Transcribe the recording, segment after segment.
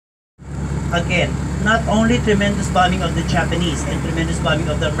again, not only tremendous bombing of the Japanese and tremendous bombing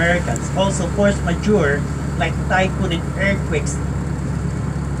of the Americans, also force majeure like typhoon and earthquakes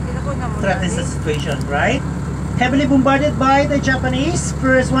threatens the situation, right? Heavily bombarded by the Japanese.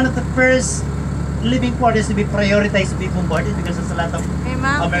 One of the first living quarters to be prioritized to be bombarded because there's a lot of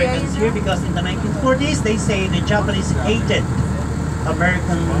Americans here, because in the 1940s they say the Japanese hated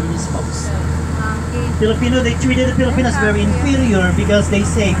American folks. Filipino, they treated the Filipinos very inferior because they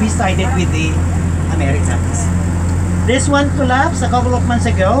say we sided with the Americans. This one collapsed a couple of months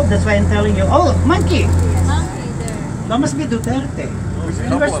ago. That's why I'm telling you. Oh, monkey! That must be Duterte.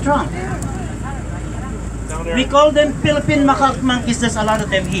 You were strong. We call them Philippine macaque monkeys. There's a lot of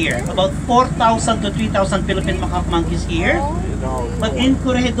them here. About 4,000 to 3,000 Philippine macaque monkeys here. But in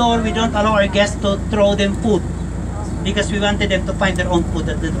Corrigidor, we don't allow our guests to throw them food because we wanted them to find their own food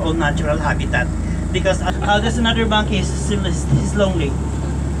at their own natural habitat. Because there's another monkey, he's lonely.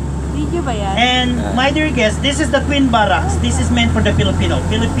 And my dear guests, this is the twin barracks. This is meant for the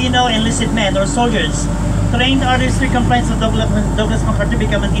Filipino enlisted men or soldiers trained under strict compliance of Douglas MacArthur,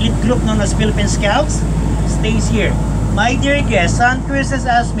 become an elite group known as Philippine Scouts. Stays here. My dear guests, San Cruz has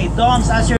asked me, Doms, ask your